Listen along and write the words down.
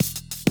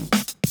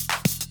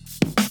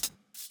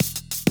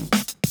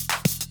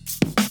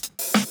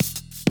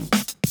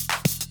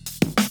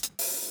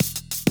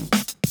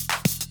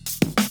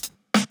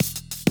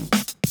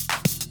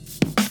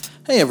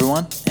Hey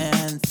everyone,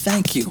 and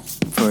thank you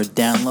for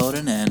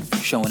downloading and for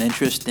showing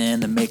interest in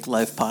the Make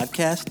Life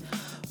podcast,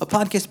 a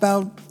podcast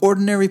about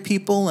ordinary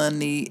people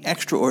and the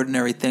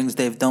extraordinary things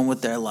they've done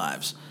with their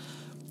lives.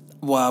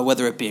 Well,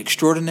 whether it be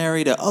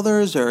extraordinary to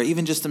others or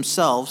even just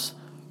themselves,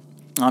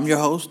 I'm your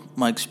host,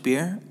 Mike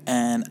Spear,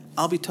 and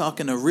I'll be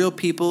talking to real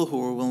people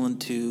who are willing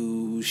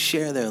to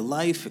share their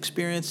life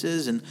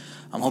experiences, and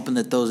I'm hoping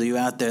that those of you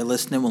out there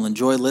listening will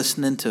enjoy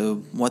listening to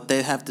what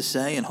they have to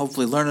say and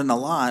hopefully learning a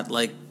lot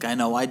like I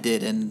know I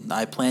did and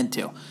I plan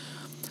to.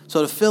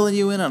 So to fill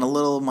you in on a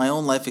little of my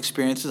own life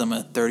experiences, I'm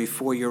a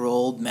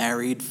 34-year-old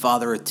married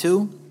father of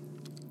two.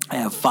 I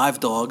have 5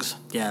 dogs.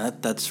 Yeah,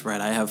 that's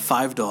right. I have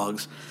 5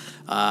 dogs.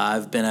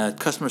 I've been a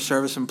customer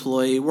service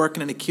employee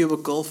working in a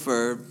cubicle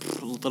for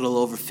a little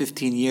over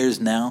 15 years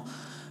now.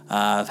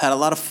 I've had a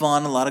lot of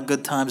fun, a lot of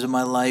good times in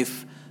my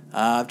life.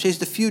 I've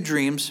chased a few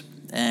dreams,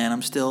 and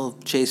I'm still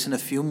chasing a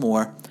few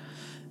more.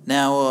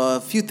 Now,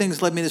 a few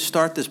things led me to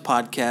start this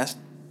podcast.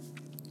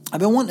 I've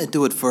been wanting to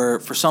do it for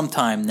some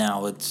time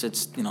now. It's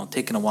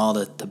taken a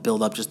while to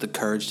build up just the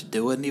courage to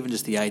do it, and even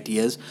just the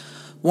ideas.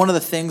 One of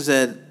the things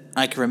that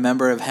I can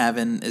remember of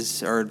having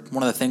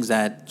one of the things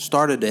that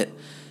started it,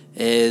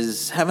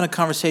 is having a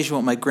conversation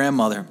with my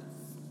grandmother.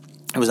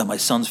 It was at my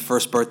son's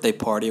first birthday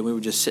party. We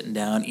were just sitting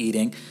down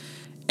eating,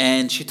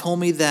 and she told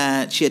me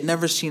that she had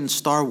never seen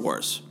Star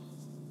Wars.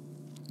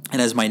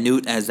 And as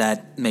minute as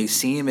that may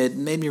seem, it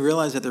made me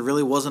realize that there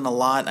really wasn't a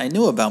lot I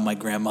knew about my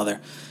grandmother.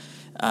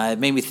 It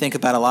made me think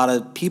about a lot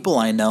of people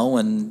I know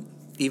and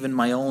even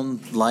my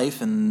own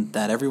life, and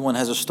that everyone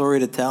has a story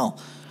to tell.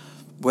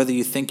 Whether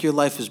you think your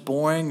life is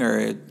boring or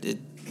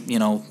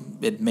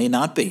it may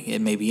not be. It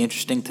may be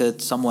interesting to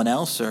someone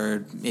else,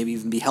 or maybe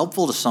even be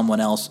helpful to someone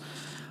else.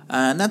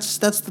 And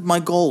that's my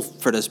goal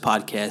for this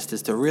podcast,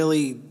 is to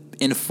really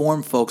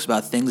inform folks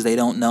about things they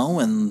don't know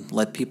and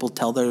let people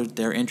tell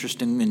their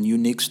interesting and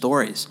unique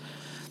stories.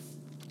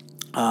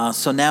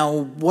 So now,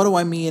 what do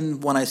I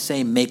mean when I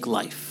say make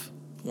life?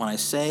 When I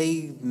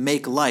say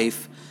make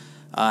life,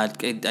 I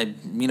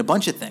mean a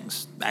bunch of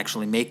things.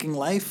 Actually making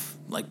life,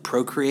 like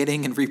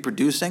procreating and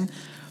reproducing,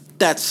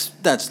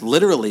 that's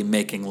literally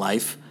making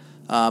life.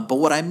 But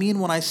what I mean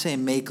when I say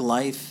make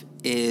life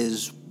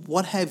is,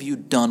 what have you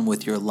done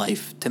with your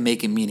life to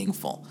make it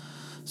meaningful?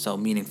 So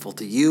meaningful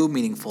to you,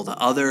 meaningful to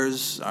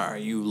others. Are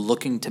you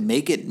looking to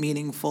make it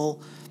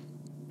meaningful?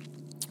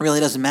 It really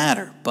doesn't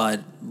matter. But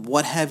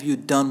what have you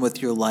done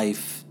with your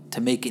life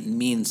to make it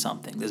mean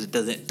something?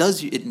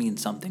 Does it mean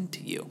something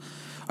to you?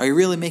 Are you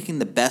really making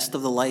the best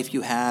of the life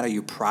you had? Are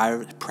you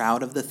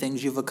proud of the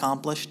things you've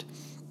accomplished?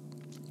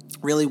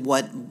 Really,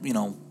 what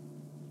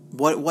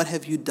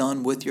have you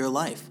done with your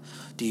life?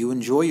 Do you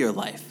enjoy your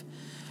life?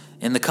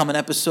 In the coming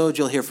episode,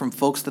 you'll hear from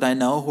folks that I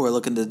know who are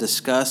looking to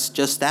discuss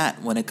just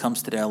that when it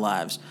comes to their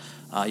lives.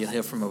 You'll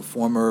hear from a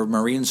former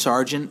Marine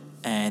sergeant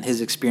and his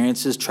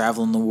experiences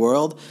traveling the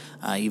world,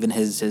 even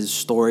his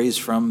stories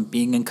from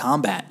being in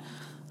combat,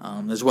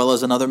 as well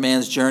as another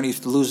man's journey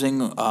to losing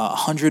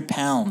 100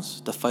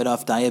 pounds to fight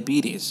off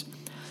diabetes.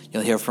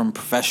 You'll hear from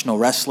professional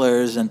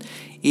wrestlers and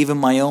even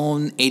my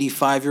own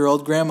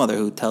 85-year-old grandmother,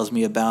 who tells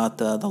me about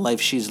the life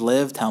she's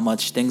lived, how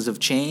much things have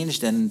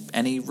changed, and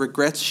any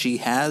regrets she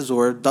has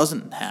or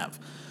doesn't have.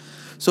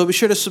 So be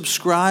sure to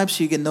subscribe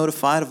so you get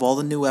notified of all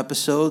the new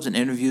episodes and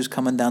interviews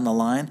coming down the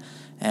line.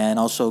 And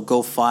also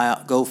go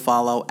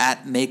follow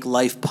at Make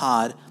Life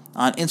Pod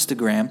on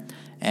Instagram.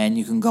 And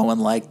you can go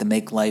and like the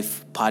Make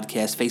Life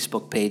Podcast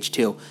Facebook page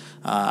too.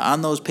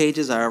 On those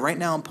pages, right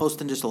now I'm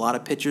posting just a lot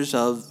of pictures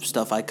of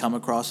stuff I come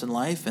across in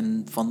life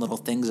and fun little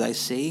things I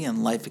see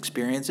and life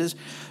experiences.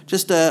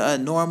 Just a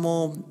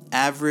normal,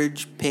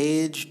 average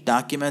page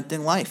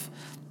documenting life.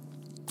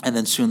 And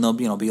then soon there'll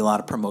be a lot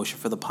of promotion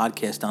for the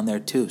podcast on there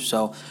too.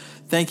 So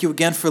thank you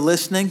again for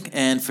listening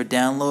and for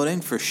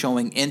downloading, for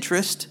showing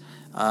interest.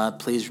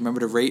 Please remember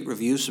to rate,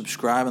 review,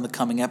 subscribe on the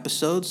coming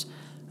episodes,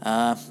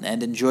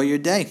 and enjoy your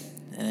day.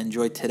 And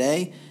enjoy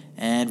today,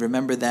 and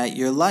remember that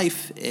your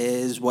life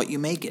is what you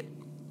make it.